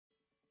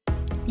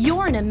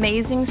You're an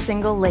amazing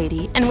single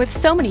lady, and with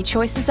so many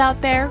choices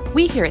out there,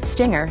 we here at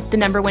Stinger, the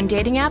 #1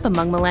 dating app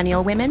among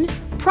millennial women,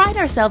 pride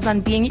ourselves on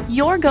being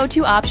your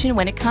go-to option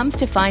when it comes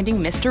to finding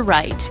Mr.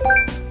 Right.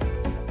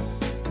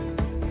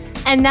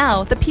 And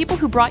now, the people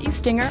who brought you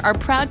Stinger are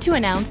proud to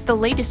announce the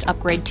latest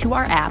upgrade to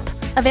our app,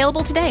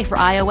 available today for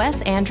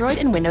iOS, Android,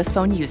 and Windows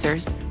Phone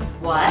users.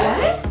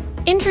 What?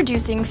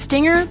 Introducing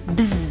Stinger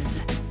Bzz.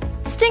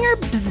 Stinger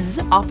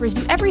Bzz offers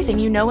you everything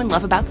you know and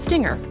love about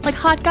Stinger, like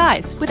hot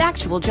guys with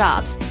actual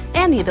jobs,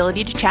 and the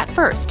ability to chat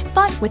first,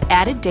 but with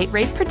added date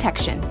rape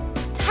protection.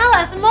 Tell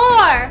us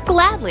more!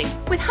 Gladly!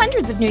 With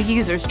hundreds of new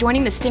users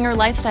joining the Stinger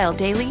lifestyle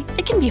daily,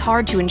 it can be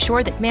hard to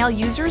ensure that male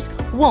users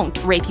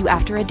won't rape you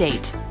after a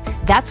date.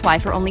 That's why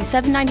for only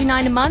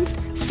 $7.99 a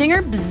month,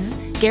 Stinger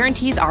Bzz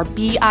guarantees our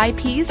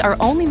BIPs are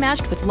only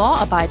matched with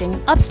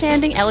law-abiding,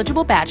 upstanding,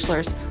 eligible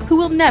bachelors who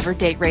will never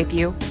date rape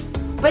you.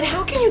 But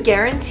how can you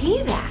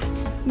guarantee that?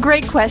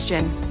 Great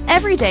question.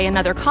 Every day,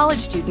 another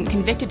college student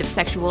convicted of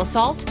sexual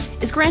assault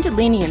is granted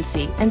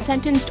leniency and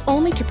sentenced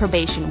only to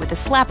probation with a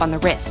slap on the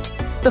wrist,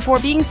 before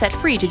being set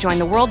free to join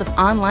the world of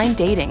online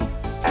dating.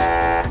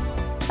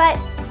 But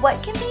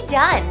what can be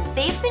done?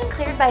 They've been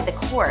cleared by the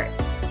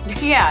courts.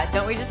 Yeah,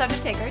 don't we just have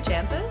to take our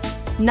chances?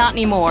 Not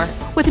anymore.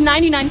 With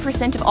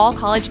 99% of all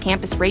college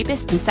campus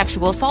rapists and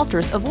sexual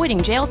assaulters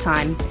avoiding jail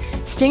time,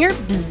 Stinger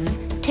Bzz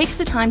takes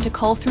the time to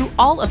cull through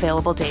all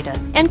available data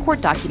and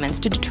court documents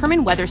to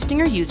determine whether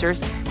Stinger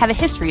users have a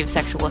history of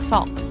sexual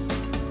assault.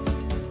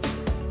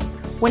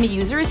 When a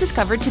user is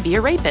discovered to be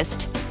a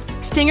rapist,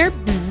 Stinger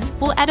Bzz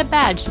will add a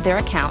badge to their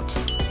account.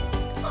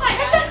 Oh my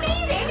God, that's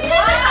amazing!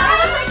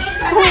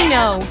 We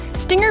know,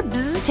 Stinger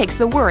Bzz takes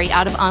the worry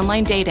out of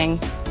online dating,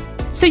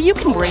 so you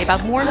can worry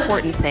about more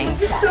important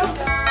things.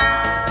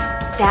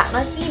 That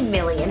must be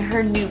Millie and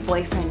her new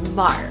boyfriend,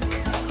 Mark.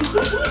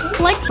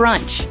 Like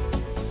Brunch.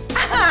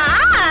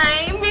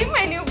 Hi! Meet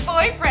my new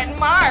boyfriend,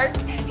 Mark.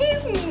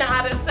 He's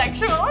not a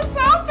sexual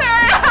assaulter.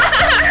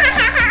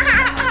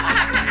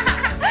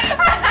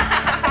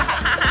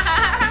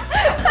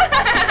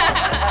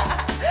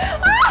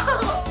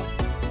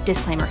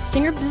 Disclaimer,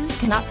 Stinger Bzz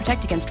cannot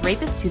protect against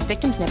rapists whose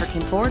victims never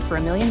came forward for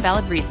a million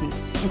valid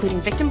reasons,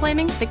 including victim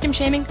blaming, victim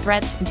shaming,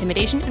 threats,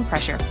 intimidation, and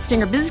pressure.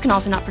 Stinger Bzz can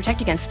also not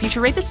protect against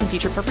future rapists and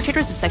future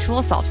perpetrators of sexual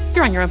assault.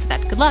 You're on your own for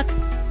that. Good luck.